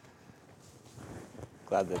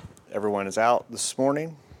Glad that everyone is out this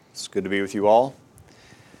morning. It's good to be with you all.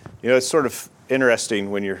 You know, it's sort of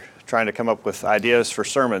interesting when you're trying to come up with ideas for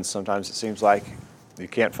sermons. Sometimes it seems like you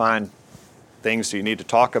can't find things you need to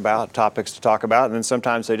talk about, topics to talk about, and then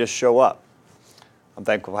sometimes they just show up. I'm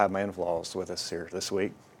thankful to have my in-laws with us here this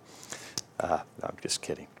week. No, I'm just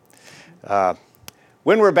kidding.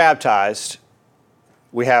 When we're baptized,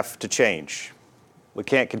 we have to change. We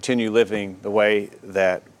can't continue living the way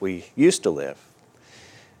that we used to live.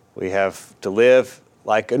 We have to live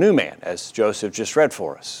like a new man, as Joseph just read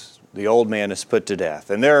for us. The old man is put to death.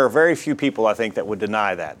 And there are very few people, I think, that would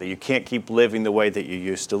deny that you can't keep living the way that you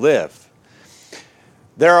used to live.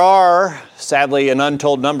 There are, sadly, an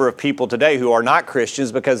untold number of people today who are not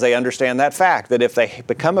Christians because they understand that fact, that if they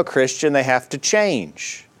become a Christian, they have to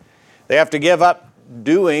change. They have to give up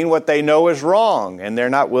doing what they know is wrong, and they're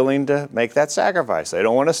not willing to make that sacrifice. They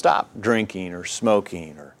don't want to stop drinking or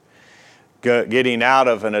smoking or getting out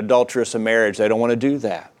of an adulterous marriage. They don't want to do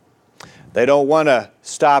that. They don't want to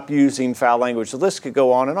stop using foul language. The list could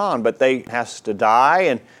go on and on, but they has to die,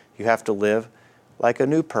 and you have to live like a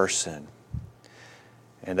new person.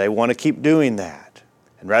 And they want to keep doing that.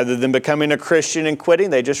 And rather than becoming a Christian and quitting,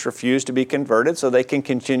 they just refuse to be converted so they can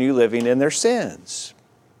continue living in their sins.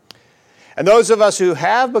 And those of us who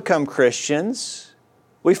have become Christians,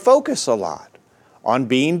 we focus a lot on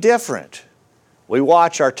being different. We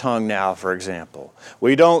watch our tongue now, for example.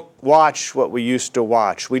 We don't watch what we used to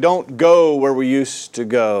watch. We don't go where we used to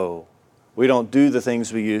go. We don't do the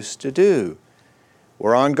things we used to do.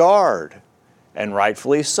 We're on guard, and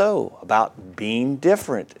rightfully so, about being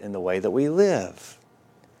different in the way that we live.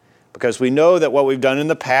 Because we know that what we've done in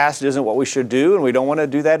the past isn't what we should do, and we don't want to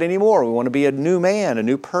do that anymore. We want to be a new man, a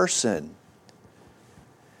new person.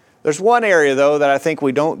 There's one area, though, that I think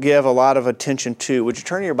we don't give a lot of attention to. Would you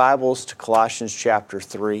turn your Bibles to Colossians chapter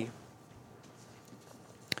 3?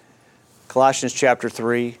 Colossians chapter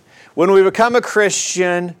 3. When we become a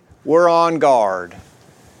Christian, we're on guard,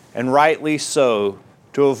 and rightly so,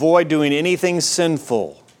 to avoid doing anything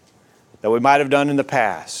sinful that we might have done in the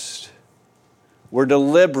past. We're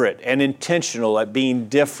deliberate and intentional at being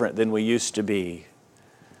different than we used to be.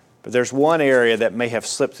 But there's one area that may have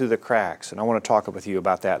slipped through the cracks, and I want to talk with you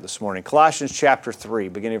about that this morning. Colossians chapter 3,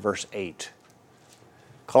 beginning of verse 8.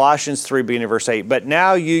 Colossians 3, beginning of verse 8. But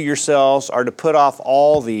now you yourselves are to put off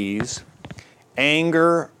all these: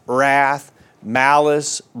 anger, wrath,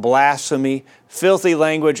 malice, blasphemy, filthy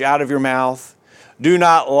language out of your mouth. Do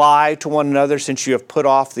not lie to one another, since you have put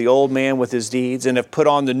off the old man with his deeds, and have put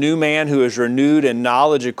on the new man, who is renewed in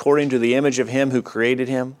knowledge according to the image of him who created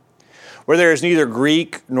him. Where there is neither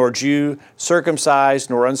Greek nor Jew,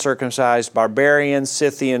 circumcised nor uncircumcised, barbarian,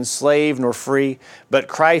 Scythian, slave nor free, but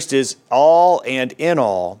Christ is all and in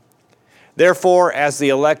all. Therefore, as the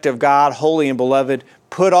elect of God, holy and beloved,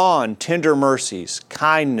 put on tender mercies,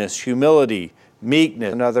 kindness, humility,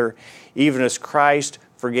 meekness, another, even as Christ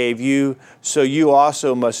forgave you, so you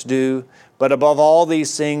also must do. But above all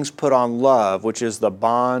these things, put on love, which is the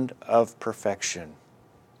bond of perfection.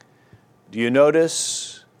 Do you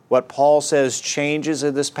notice what Paul says changes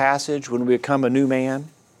in this passage when we become a new man?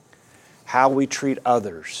 How we treat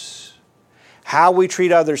others. How we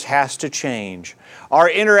treat others has to change. Our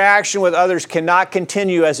interaction with others cannot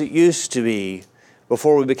continue as it used to be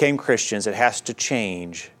before we became Christians. It has to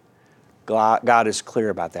change. God is clear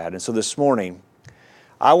about that. And so this morning,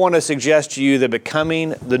 I want to suggest to you that becoming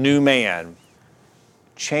the new man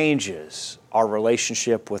changes our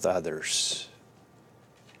relationship with others.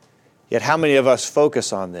 Yet how many of us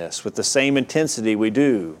focus on this with the same intensity we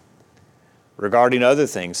do regarding other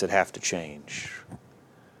things that have to change?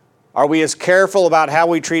 Are we as careful about how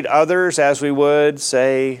we treat others as we would,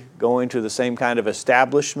 say, going to the same kind of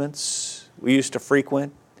establishments we used to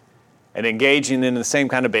frequent and engaging in the same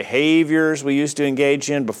kind of behaviors we used to engage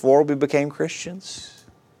in before we became Christians?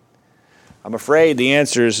 I'm afraid the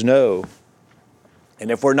answer is no.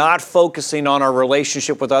 And if we're not focusing on our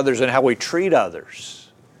relationship with others and how we treat others,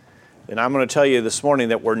 and I'm going to tell you this morning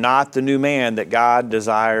that we're not the new man that God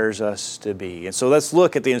desires us to be. And so let's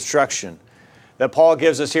look at the instruction that Paul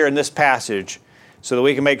gives us here in this passage so that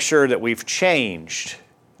we can make sure that we've changed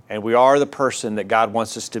and we are the person that God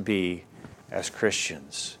wants us to be as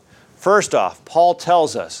Christians. First off, Paul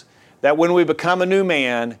tells us that when we become a new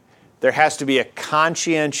man, there has to be a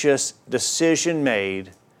conscientious decision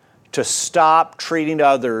made to stop treating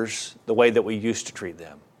others the way that we used to treat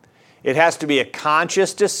them. It has to be a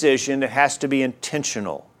conscious decision. It has to be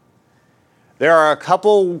intentional. There are a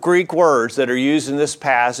couple Greek words that are used in this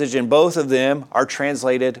passage, and both of them are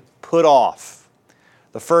translated put off.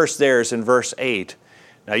 The first there is in verse 8.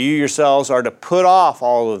 Now you yourselves are to put off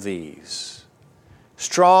all of these.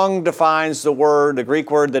 Strong defines the Greek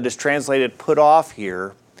word that is translated put off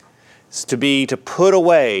here, is to put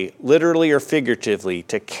away, literally or figuratively,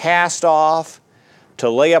 to cast off, to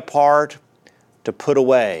lay apart, to put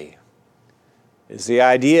away. Is the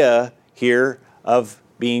idea here of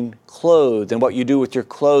being clothed and what you do with your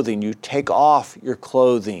clothing. You take off your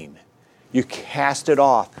clothing. You cast it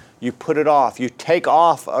off. You put it off. You take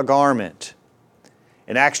off a garment.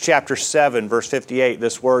 In Acts chapter 7, verse 58,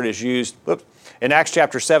 this word is used. In Acts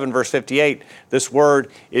chapter 7, verse 58, this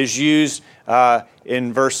word is used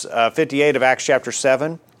in verse 58 of Acts chapter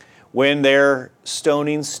 7 when they're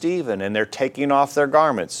stoning Stephen and they're taking off their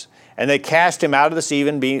garments. And they cast him out of the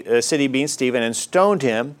city, being Stephen, and stoned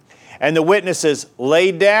him. And the witnesses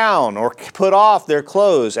laid down or put off their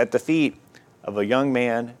clothes at the feet of a young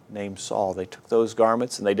man named Saul. They took those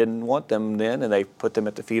garments and they didn't want them then, and they put them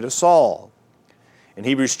at the feet of Saul. In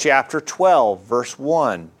Hebrews chapter 12, verse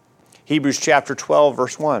 1. Hebrews chapter 12,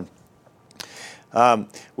 verse 1.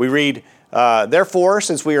 We read, therefore,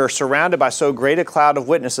 since we are surrounded by so great a cloud of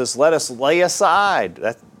witnesses, let us lay aside.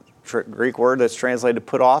 That Greek word that's translated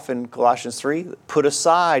put off in Colossians 3. Put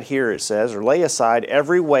aside here it says, or lay aside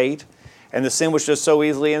every weight and the sin which does so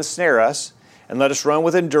easily ensnare us, and let us run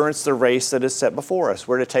with endurance the race that is set before us.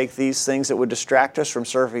 We're to take these things that would distract us from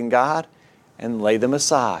serving God and lay them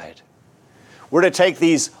aside. We're to take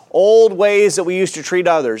these old ways that we used to treat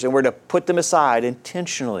others and we're to put them aside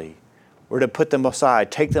intentionally. We're to put them aside,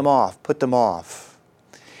 take them off, put them off.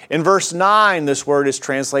 In verse 9, this word is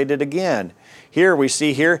translated again. Here we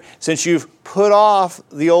see here, since you've put off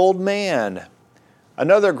the old man.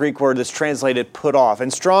 Another Greek word that's translated put off.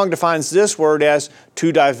 And Strong defines this word as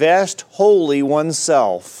to divest wholly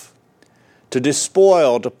oneself, to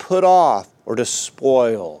despoil, to put off, or to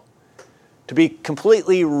spoil. To be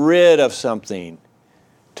completely rid of something,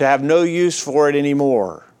 to have no use for it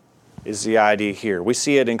anymore, is the idea here. We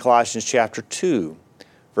see it in Colossians chapter 2,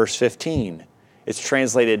 verse 15. It's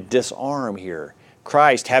translated disarm here.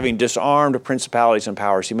 Christ, having disarmed principalities and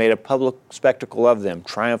powers, He made a public spectacle of them,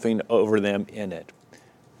 triumphing over them in it.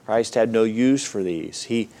 Christ had no use for these.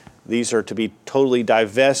 These are to be totally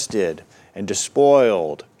divested and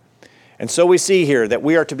despoiled. And so we see here that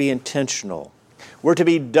we are to be intentional. We're to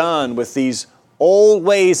be done with these old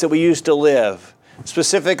ways that we used to live,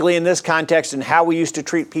 specifically in this context and how we used to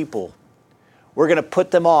treat people. We're going to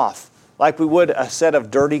put them off like we would a set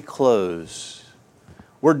of dirty clothes.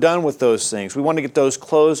 We're done with those things. We want to get those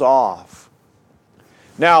clothes off.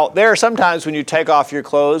 Now, there are sometimes when you take off your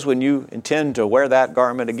clothes when you intend to wear that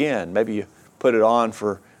garment again. Maybe you put it on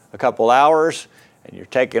for a couple hours and you're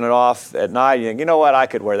taking it off at night. You think, you know what, I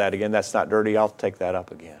could wear that again. That's not dirty. I'll take that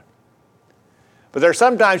up again. But there are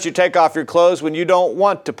sometimes you take off your clothes when you don't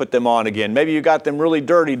want to put them on again. Maybe you got them really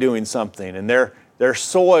dirty doing something and they're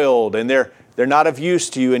soiled and they're not of use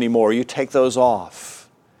to you anymore. You take those off.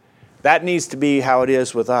 That needs to be how it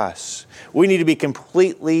is with us. We need to be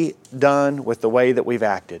completely done with the way that we've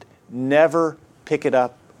acted. Never pick it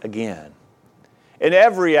up again. In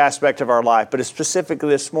every aspect of our life, but specifically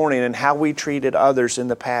this morning in how we treated others in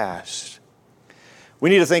the past. We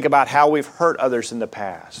need to think about how we've hurt others in the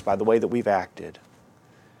past by the way that we've acted.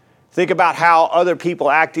 Think about how other people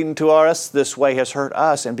acting to us this way has hurt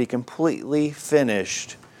us and be completely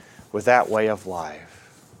finished with that way of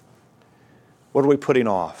life. What are we putting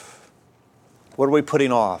off? What are we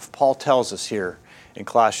putting off? Paul tells us here in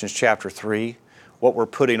Colossians chapter 3 what we're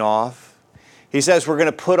putting off. He says we're going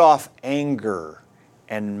to put off anger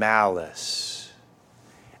and malice.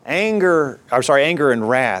 Anger and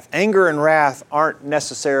wrath. Anger and wrath aren't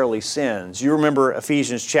necessarily sins. You remember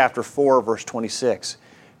Ephesians chapter 4, verse 26.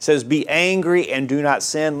 It says, be angry and do not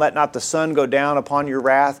sin. Let not the sun go down upon your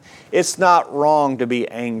wrath. It's not wrong to be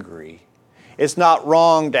angry. It's not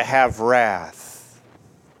wrong to have wrath.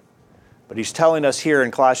 But he's telling us here in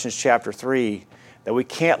Colossians chapter 3 that we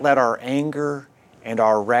can't let our anger and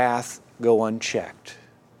our wrath go unchecked.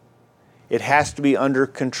 It has to be under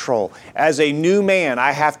control. As a new man,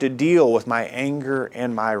 I have to deal with my anger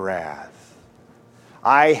and my wrath.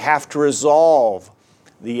 I have to resolve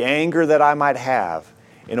the anger that I might have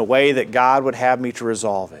in a way that God would have me to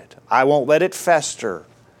resolve it. I won't let it fester.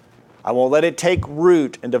 I won't let it take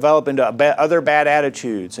root and develop into other bad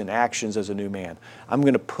attitudes and actions as a new man. I'm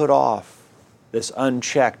going to put off this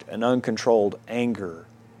unchecked and uncontrolled anger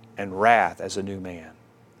and wrath as a new man.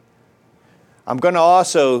 I'm going to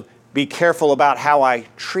also be careful about how I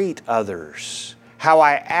treat others, how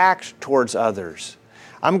I act towards others.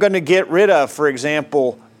 I'm going to get rid of, for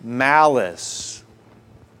example, malice.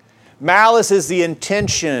 Malice is the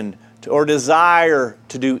intention or desire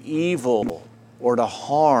to do evil or to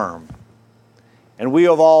harm. And we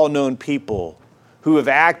have all known people who have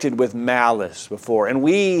acted with malice before. And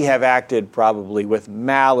we have acted probably with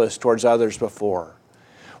malice towards others before.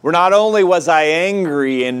 Where not only was I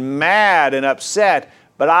angry and mad and upset,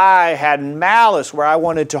 but I had malice where I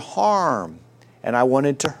wanted to harm and I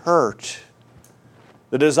wanted to hurt.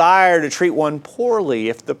 The desire to treat one poorly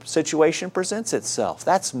if the situation presents itself.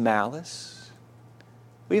 That's malice.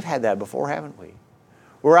 We've had that before, haven't we?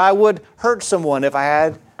 Where I would hurt someone if I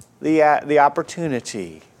had the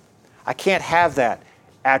opportunity. I can't have that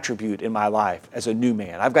attribute in my life as a new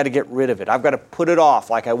man. I've got to get rid of it. I've got to put it off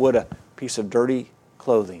like I would a piece of dirty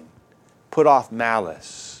clothing. Put off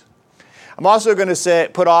malice. I'm also going to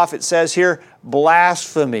put off, it says here,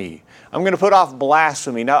 blasphemy. I'm going to put off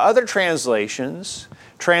blasphemy. Now, other translations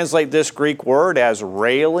translate this Greek word as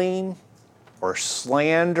railing or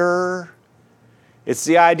slander. It's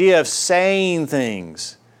the idea of saying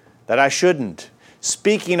things that I shouldn't,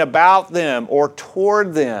 speaking about them or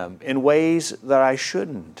toward them in ways that I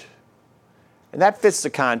shouldn't. And that fits the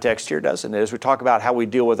context here, doesn't it? As we talk about how we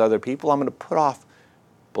deal with other people, I'm going to put off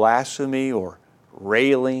blasphemy or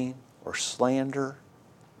railing or slander.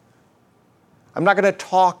 I'm not going to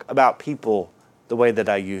talk about people the way that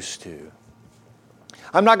I used to.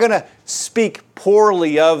 I'm not going to speak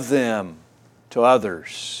poorly of them to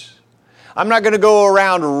others. I'm not going to go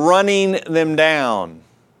around running them down.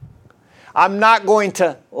 I'm not going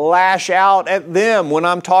to lash out at them when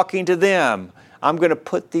I'm talking to them. I'm going to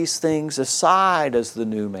put these things aside as the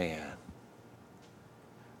new man.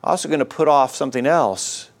 I'm also going to put off something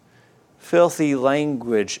else. Filthy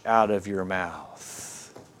language out of your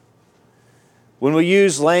mouth. When we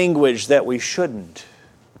use language that we shouldn't,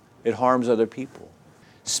 it harms other people.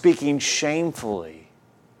 Speaking shamefully.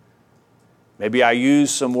 Maybe I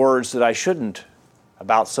use some words that I shouldn't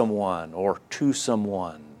about someone or to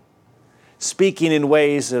someone. Speaking in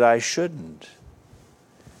ways that I shouldn't.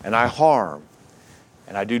 And I harm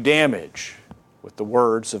and I do damage with the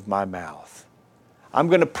words of my mouth. I'm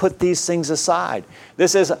going to put these things aside.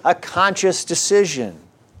 This is a conscious decision.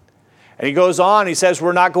 And he goes on, he says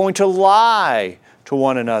we're not going to lie to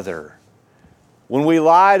one another. When we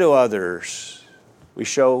lie to others, we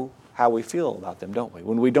show how we feel about them, don't we?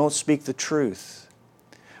 When we don't speak the truth.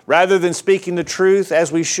 Rather than speaking the truth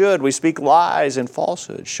as we should, we speak lies and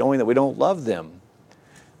falsehoods, showing that we don't love them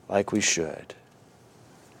like we should.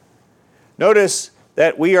 Notice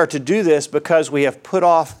that we are to do this because we have put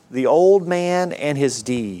off the old man and his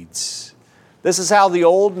deeds. This is how the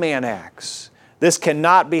old man acts. This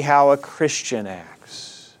cannot be how a Christian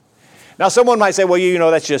acts. Now someone might say, well, you know,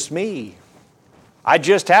 that's just me. I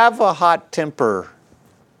just have a hot temper.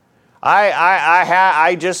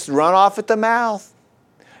 I just run off at the mouth.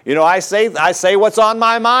 You know, I say what's on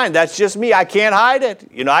my mind. That's just me. I can't hide it.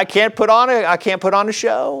 You know, I can't put on a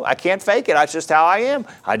show. I can't fake it. That's just how I am.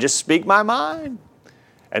 I just speak my mind.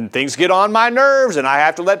 And things get on my nerves and I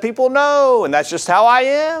have to let people know, and that's just how I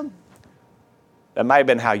am. That might have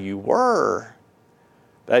been how you were,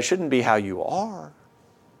 but that shouldn't be how you are.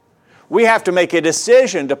 We have to make a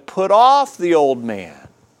decision to put off the old man,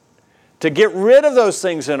 to get rid of those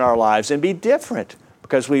things in our lives and be different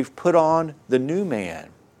because we've put on the new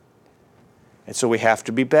man. And so we have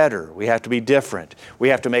to be better. We have to be different. We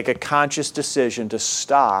have to make a conscious decision to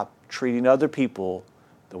stop treating other people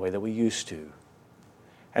the way that we used to.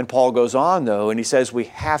 And Paul goes on, though, and he says we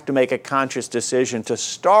have to make a conscious decision to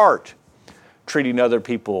start treating other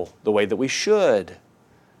people the way that we should.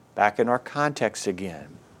 Back in our context again.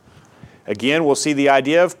 Again, we'll see the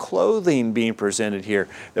idea of clothing being presented here.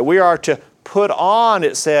 That we are to put on,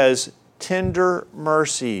 it says, tender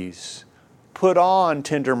mercies. Put on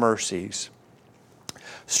tender mercies.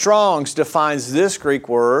 Strong's defines this Greek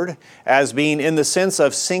word as being in the sense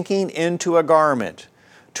of sinking into a garment.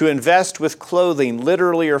 To invest with clothing,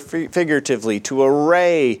 literally or figuratively, to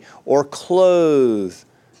array or clothe.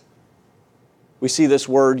 We see this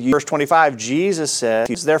word, verse 25, Jesus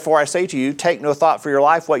says, therefore I say to you, take no thought for your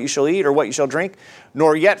life, what you shall eat or what you shall drink,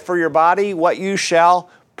 nor yet for your body, what you shall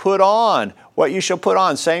put on. What you shall put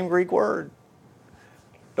on, same Greek word.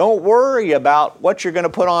 Don't worry about what you're going to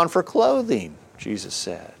put on for clothing, Jesus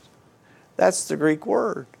said. That's the Greek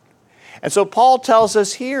word. And so Paul tells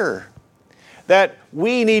us here that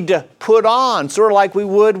we need to put on, sort of like we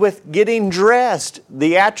would with getting dressed,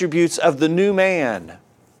 the attributes of the new man.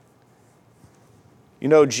 You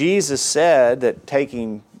know, Jesus said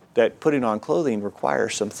that putting on clothing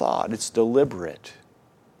requires some thought. It's deliberate.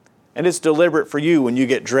 And it's deliberate for you when you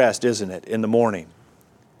get dressed, isn't it, in the morning?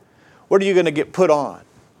 What are you going to get put on?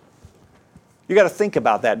 You got to think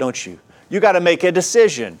about that, don't you? You got to make a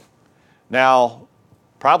decision. Now,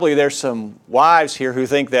 probably there's some wives here who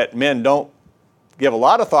think that men don't give a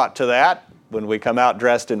lot of thought to that when we come out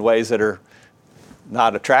dressed in ways that are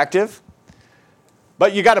not attractive.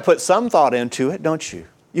 But you got to put some thought into it, don't you?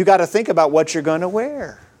 You got to think about what you're going to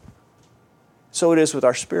wear. So it is with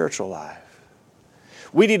our spiritual life.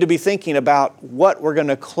 We need to be thinking about what we're going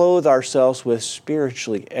to clothe ourselves with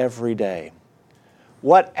spiritually every day.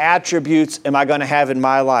 What attributes am I going to have in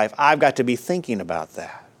my life? I've got to be thinking about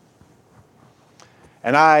that.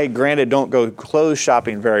 And I, granted, don't go clothes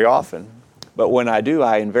shopping very often, but when I do,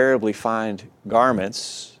 I invariably find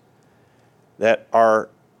garments that are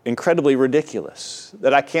incredibly ridiculous,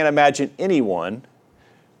 that I can't imagine anyone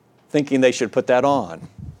thinking they should put that on.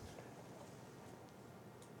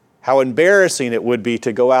 How embarrassing it would be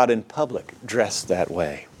to go out in public dressed that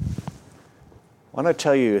way. I want to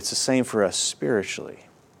tell you, it's the same for us spiritually.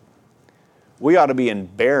 We ought to be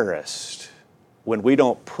embarrassed when we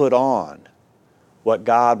don't put on what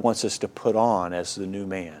God wants us to put on as the new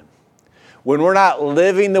man. When we're not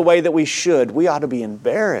living the way that we should, we ought to be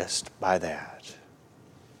embarrassed by that.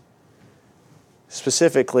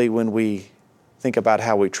 Specifically when we think about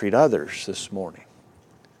how we treat others this morning.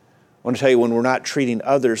 I want to tell you, when we're not treating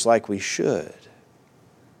others like we should,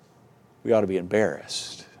 we ought to be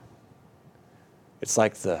embarrassed. It's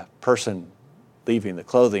like the person leaving the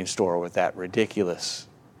clothing store with that ridiculous,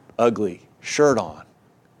 ugly shirt on.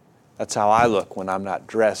 That's how I look when I'm not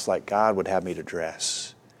dressed like God would have me to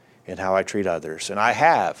dress, and how I treat others. And I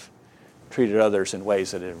have treated others in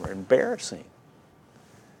ways that are embarrassing.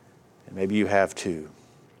 And maybe you have too.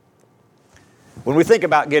 When we think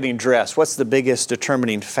about getting dressed, what's the biggest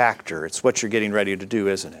determining factor? It's what you're getting ready to do,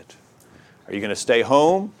 isn't it? Are you going to stay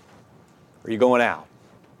home? Or are you going out?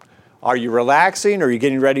 Are you relaxing or are you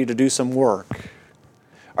getting ready to do some work?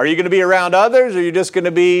 Are you going to be around others or are you just going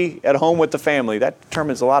to be at home with the family? That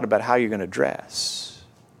determines a lot about how you're going to dress.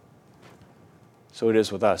 So it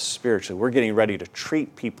is with us spiritually. We're getting ready to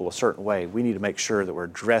treat people a certain way. We need to make sure that we're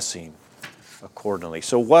dressing accordingly.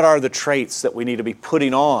 So what are the traits that we need to be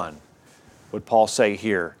putting on, would Paul say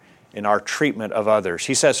here, in our treatment of others?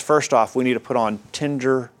 He says, first off, we need to put on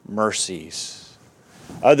tender mercies.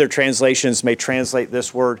 Other translations may translate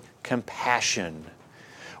this word compassion.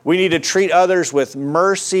 We need to treat others with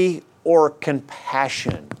mercy or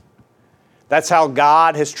compassion. That's how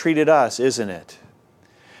God has treated us, isn't it?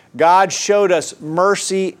 God showed us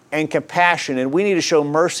mercy and compassion, and we need to show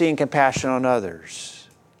mercy and compassion on others.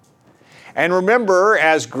 And remember,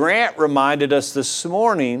 as Grant reminded us this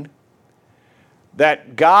morning,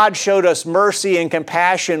 that God showed us mercy and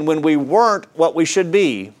compassion when we weren't what we should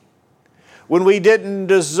be, when we didn't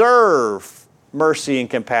deserve mercy and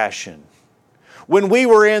compassion, when we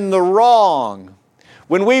were in the wrong,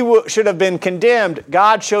 when we should have been condemned.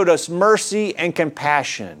 God showed us mercy and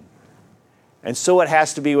compassion. And so it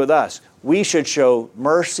has to be with us. We should show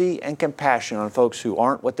mercy and compassion on folks who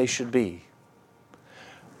aren't what they should be,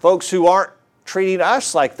 folks who aren't treating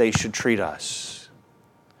us like they should treat us,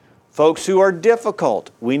 folks who are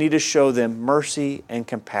difficult. We need to show them mercy and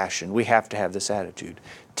compassion. We have to have this attitude.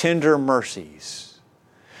 Tender mercies.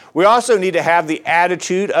 We also need to have the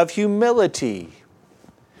attitude of humility.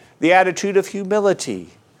 The attitude of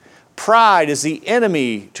humility. Pride is the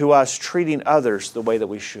enemy to us treating others the way that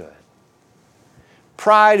we should.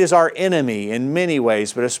 Pride is our enemy in many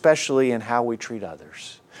ways, but especially in how we treat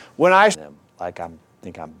others. When I them like I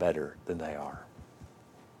think I'm better than they are.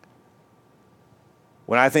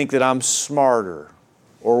 When I think that I'm smarter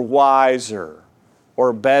or wiser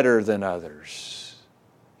or better than others,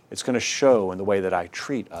 it's going to show in the way that I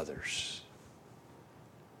treat others.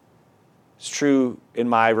 It's true in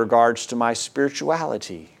my regards to my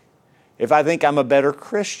spirituality. If I think I'm a better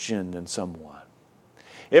Christian than someone,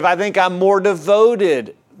 if I think I'm more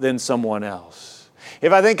devoted than someone else,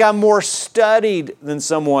 if I think I'm more studied than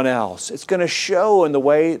someone else, it's going to show in the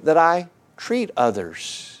way that I treat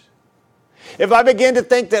others. If I begin to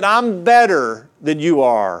think that I'm better than you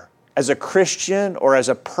are as a Christian or as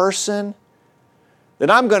a person, then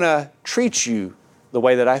I'm going to treat you the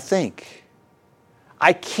way that I think.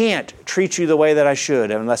 I can't treat you the way that I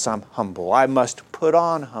should unless I'm humble. I must put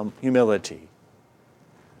on humility.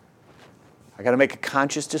 I got to make a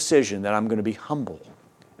conscious decision that I'm going to be humble.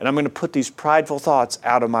 And I'm going to put these prideful thoughts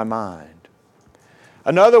out of my mind.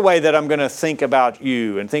 Another way that I'm going to think about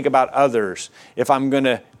you and think about others, if I'm going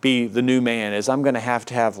to be the new man, is I'm going to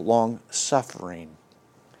have long suffering.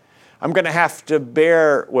 I'm going to have to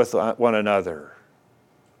bear with one another.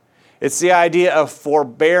 It's the idea of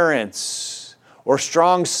forbearance, or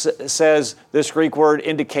Strong says this Greek word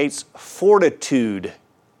indicates fortitude.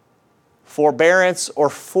 Forbearance or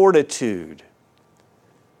fortitude.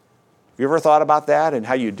 Have you ever thought about that and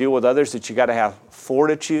how you deal with others, that you got to have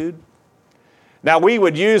fortitude? Now, we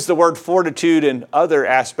would use the word fortitude in other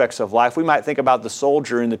aspects of life. We might think about the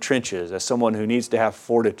soldier in the trenches as someone who needs to have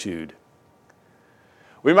fortitude.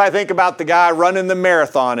 We might think about the guy running the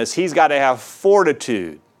marathon as he's got to have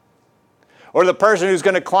fortitude. Or the person who's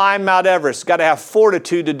going to climb Mount Everest has got to have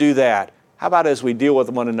fortitude to do that. How about as we deal with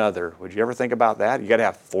one another? Would you ever think about that? You got to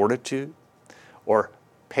have fortitude or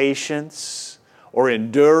patience or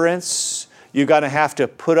endurance. You're going to have to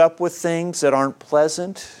put up with things that aren't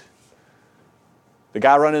pleasant. The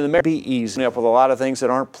guy running the marathon be easy up with a lot of things that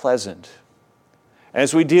aren't pleasant.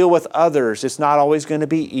 As we deal with others, it's not always going to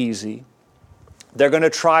be easy. They're going to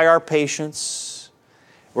try our patience.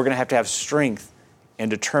 We're going to have strength and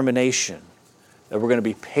determination. That we're going to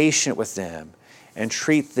be patient with them and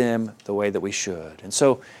treat them the way that we should. And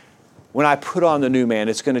so when I put on the new man,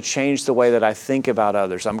 it's going to change the way that I think about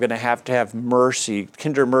others. I'm going to have mercy,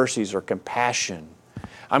 tender mercies or compassion.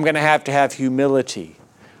 I'm going to have humility.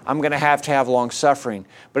 I'm going to have long-suffering.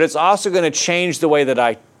 But it's also going to change the way that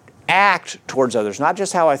I act towards others. Not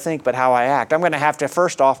just how I think, but how I act. I'm going to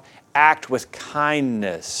first off, act with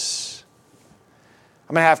kindness.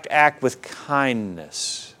 I'm going to act with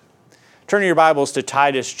kindness. Turn your Bibles to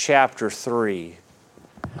Titus chapter 3.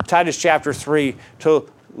 Titus chapter 3 to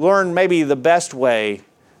learn maybe the best way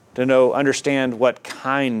to understand what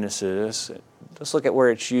kindness is. Let's look at where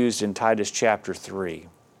it's used in Titus chapter 3.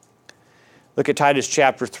 Look at Titus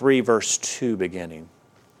chapter 3, verse 2 beginning.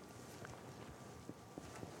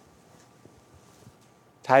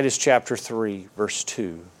 Titus chapter 3, verse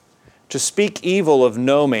 2. To speak evil of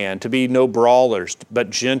no man, to be no brawlers, but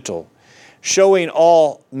gentle, showing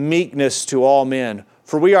all meekness to all men.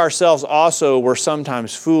 For we ourselves also were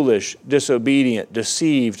sometimes foolish, disobedient,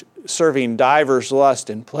 deceived, serving divers lusts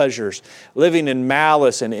and pleasures, living in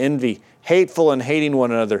malice and envy, hateful and hating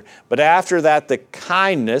one another. But after that, the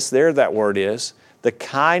kindness, there that word is, the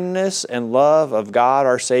kindness and love of God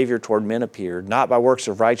our Savior toward men appeared, not by works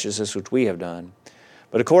of righteousness which we have done,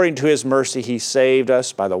 but according to His mercy He saved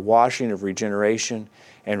us by the washing of regeneration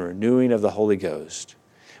and renewing of the Holy Ghost,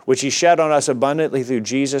 which He shed on us abundantly through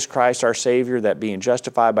Jesus Christ our Savior, that being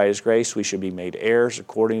justified by His grace, we should be made heirs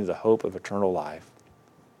according to the hope of eternal life.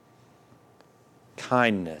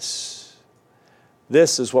 Kindness.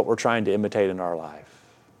 This is what we're trying to imitate in our life.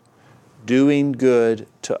 Doing good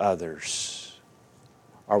to others.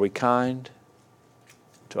 Are we kind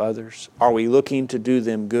to others? Are we looking to do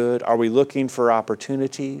them good? Are we looking for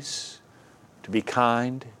opportunities to be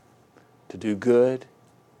kind, to do good?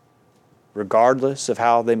 Regardless of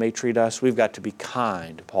how they may treat us, we've got to be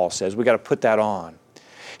kind, Paul says. We've got to put that on.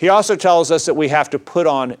 He also tells us that we have to put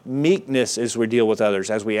on meekness as we deal with others,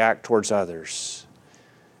 as we act towards others.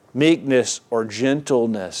 Meekness or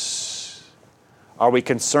gentleness. Are we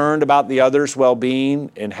concerned about the other's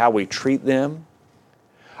well-being and how we treat them?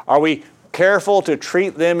 Are we careful to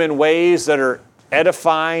treat them in ways that are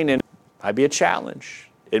edifying? And it might be a challenge.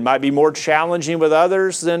 It might be more challenging with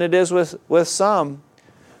others than it is with some.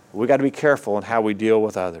 We've got to be careful in how we deal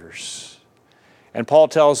with others. And Paul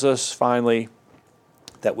tells us, finally,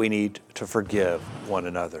 that we need to forgive one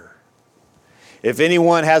another. If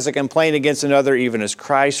anyone has a complaint against another, even as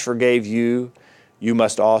Christ forgave you, you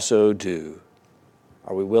must also do.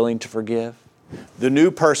 Are we willing to forgive? The new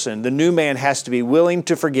person, the new man has to be willing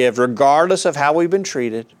to forgive regardless of how we've been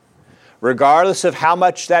treated, regardless of how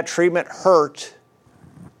much that treatment hurt,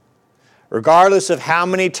 regardless of how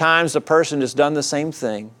many times the person has done the same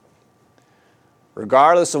thing,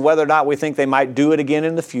 regardless of whether or not we think they might do it again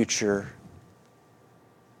in the future,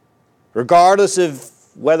 regardless of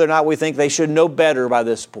whether or not we think they should know better by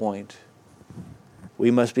this point,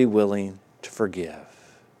 we must be willing to forgive.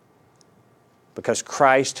 Because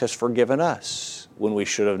Christ has forgiven us when we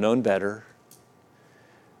should have known better,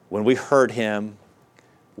 when we hurt Him,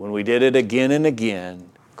 when we did it again and again,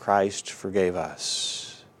 Christ forgave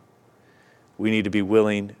us. We need to be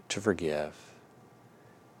willing to forgive.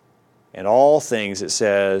 And all things, it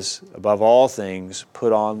says, above all things,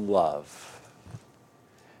 put on love.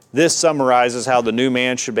 This summarizes how the new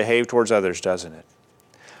man should behave towards others, doesn't it?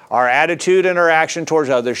 Our attitude and our action towards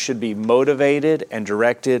others should be motivated and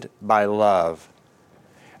directed by love.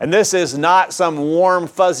 And this is not some warm,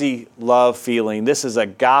 fuzzy love feeling. This is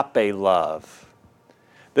agape love.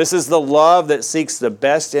 This is the love that seeks the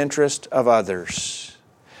best interest of others.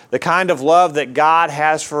 The kind of love that God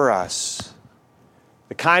has for us.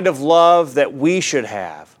 The kind of love that we should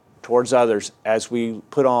have towards others as we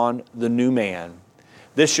put on the new man.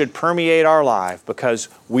 This should permeate our life because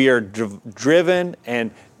we are driven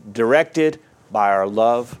and directed by our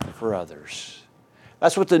love for others.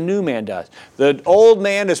 That's what the new man does. The old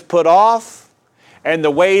man is put off, and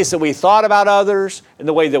the ways that we thought about others and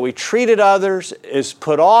the way that we treated others is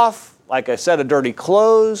put off, like a set of dirty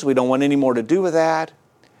clothes. We don't want any more to do with that.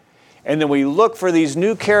 And then we look for these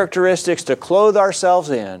new characteristics to clothe ourselves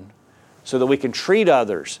in so that we can treat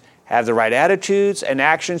others, have the right attitudes and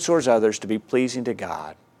actions towards others to be pleasing to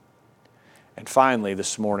God. And finally,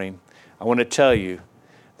 this morning, I want to tell you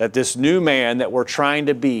that this new man that we're trying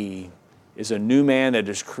to be is a new man that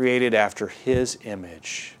is created after His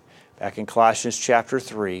image. Back in Colossians chapter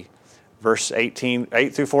 3, verse 8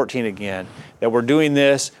 through 14 again, that we're doing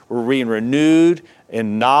this, we're being renewed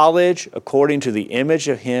in knowledge according to the image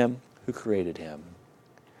of Him who created him.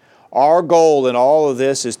 Our goal in all of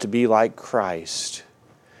this is to be like Christ.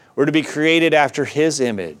 We're to be created after His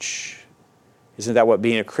image. Isn't that what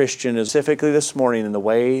being a Christian is? Specifically this morning in the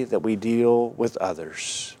way that we deal with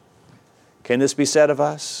others. Can this be said of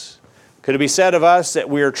us? Could it be said of us that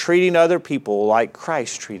we are treating other people like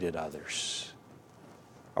Christ treated others?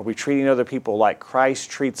 Are we treating other people like Christ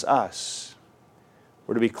treats us?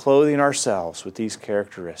 We're to be clothing ourselves with these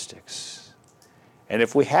characteristics. And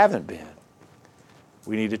if we haven't been,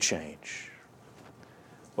 we need to change.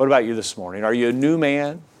 What about you this morning? Are you a new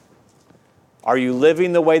man? Are you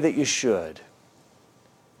living the way that you should?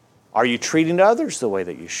 Are you treating others the way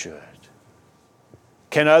that you should?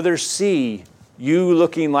 Can others see you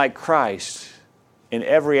looking like Christ in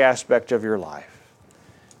every aspect of your life?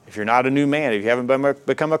 If you're not a new man, if you haven't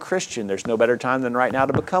become a Christian, there's no better time than right now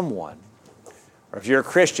to become one. Or if you're a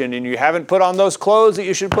Christian and you haven't put on those clothes that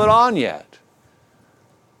you should put on yet,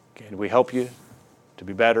 can we help you to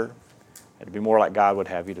be better and to be more like God would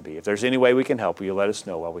have you to be? If there's any way we can help you, let us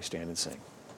know while we stand and sing.